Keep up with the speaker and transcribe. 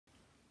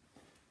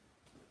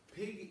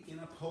Pig in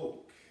a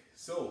Poke.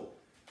 So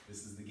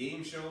this is the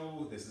game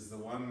show. This is the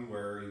one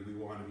where we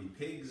want to be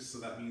pigs, so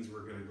that means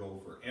we're going to go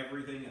for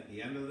everything at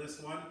the end of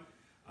this one.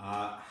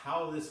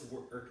 How this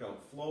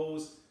workout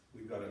flows,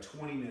 we've got a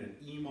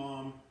 20-minute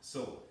EMOM.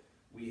 So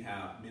we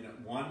have minute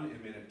 1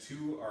 and minute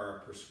 2 are a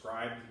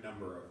prescribed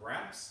number of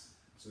reps.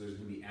 So there's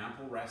going to be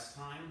ample rest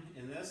time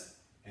in this.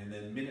 And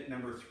then minute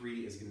number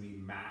 3 is going to be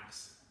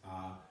max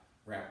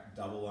rep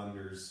double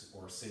unders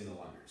or single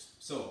unders.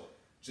 So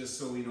just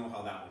so we know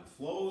how that one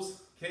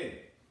flows.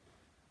 Okay,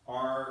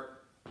 our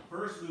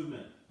first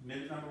movement,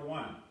 minute number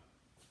 1.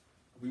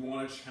 We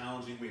want a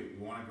challenging weight.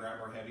 We want to grab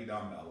our heavy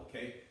dumbbell,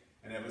 okay?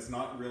 And if it's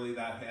not really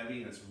that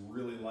heavy and it's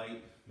really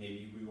light,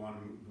 maybe we want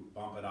to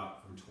bump it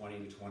up from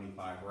 20 to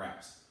 25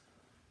 reps.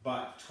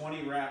 But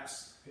 20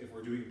 reps, if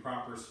we're doing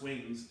proper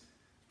swings,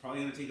 it's probably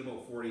going to take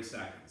about 40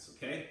 seconds,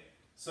 okay?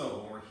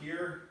 So when we're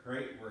here,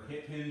 right, we're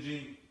hip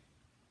hinging,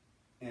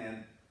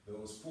 and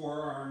those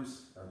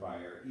forearms are by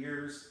our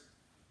ears,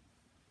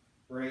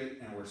 right?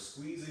 And we're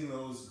squeezing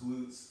those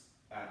glutes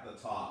at the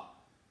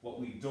top. What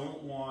we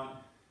don't want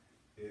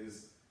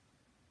is,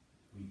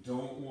 we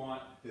don't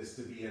want this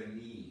to be a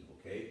knee,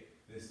 okay?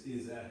 This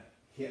is a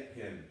hip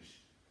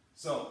hinge.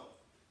 So,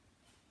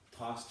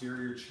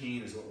 posterior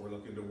chain is what we're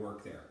looking to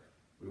work there.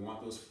 We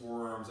want those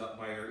forearms up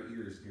by our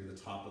ears near the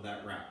top of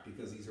that rep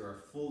because these are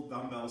a full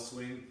dumbbell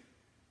swing.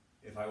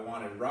 If I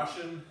wanted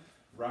Russian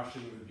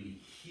would be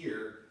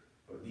here,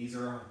 but these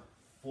are a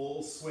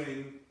full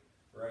swing,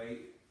 right?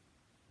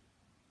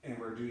 And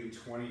we're doing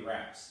 20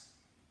 reps.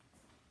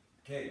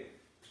 Okay,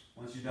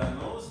 once you've done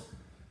those,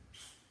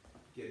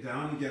 get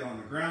down and get on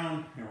the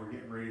ground, and we're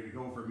getting ready to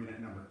go for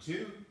minute number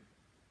 2.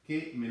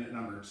 Okay, minute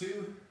number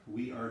 2,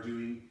 we are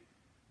doing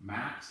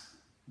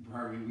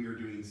we are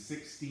doing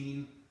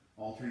 16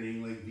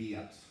 alternating leg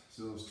V-ups.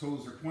 So those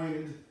toes are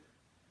pointed,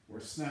 we're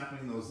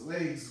snapping those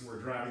legs, we're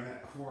driving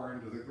that core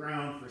into the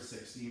ground for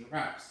 16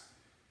 reps.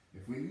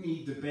 If we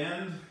need to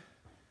bend,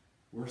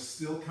 we're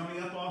still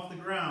coming up off the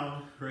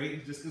ground,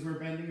 right? Just because we're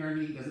bending our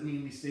knee doesn't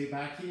mean we stay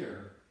back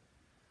here,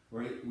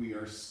 right? We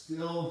are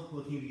still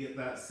looking to get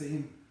that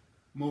same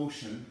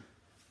motion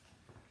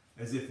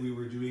as if we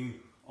were doing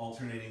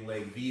alternating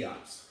leg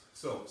V-ups.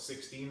 So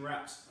 16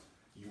 reps.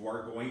 You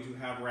are going to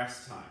have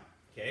rest time,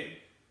 okay?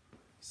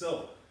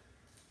 So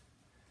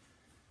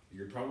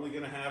you're probably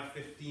going to have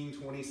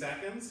 15-20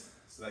 seconds,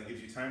 so that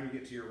gives you time to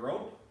get to your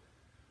rope,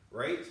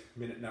 right?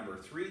 Minute number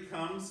 3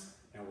 comes,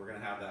 and we're going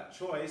to have that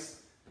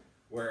choice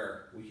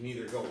where we can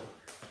either go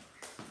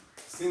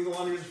single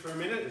unders for a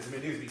minute, as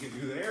many as we can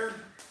do there,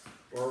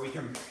 or we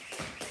can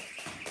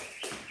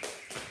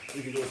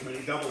go as many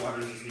double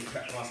unders as we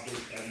possibly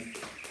can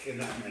in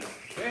that minute,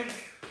 okay?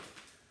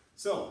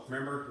 So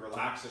remember,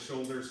 relax the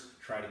shoulders,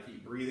 try to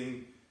keep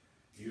breathing.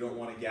 You don't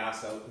want to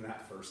gas out in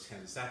that first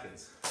 10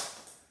 seconds.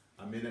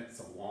 A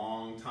minute's a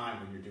long time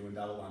when you're doing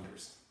double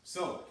unders.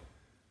 So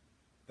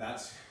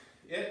that's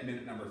it,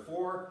 minute number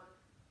 4.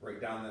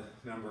 Write down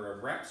the number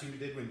of reps you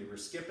did when you were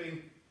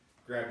skipping,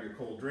 grab your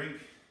cold drink,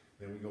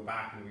 then we go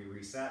back and we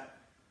reset.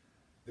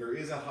 There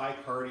is a high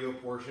cardio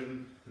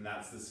portion, and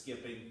that's the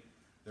skipping.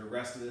 The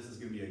rest of this is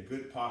going to be a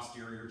good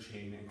posterior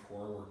chain and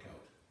core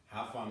workout.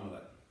 Have fun with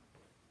it.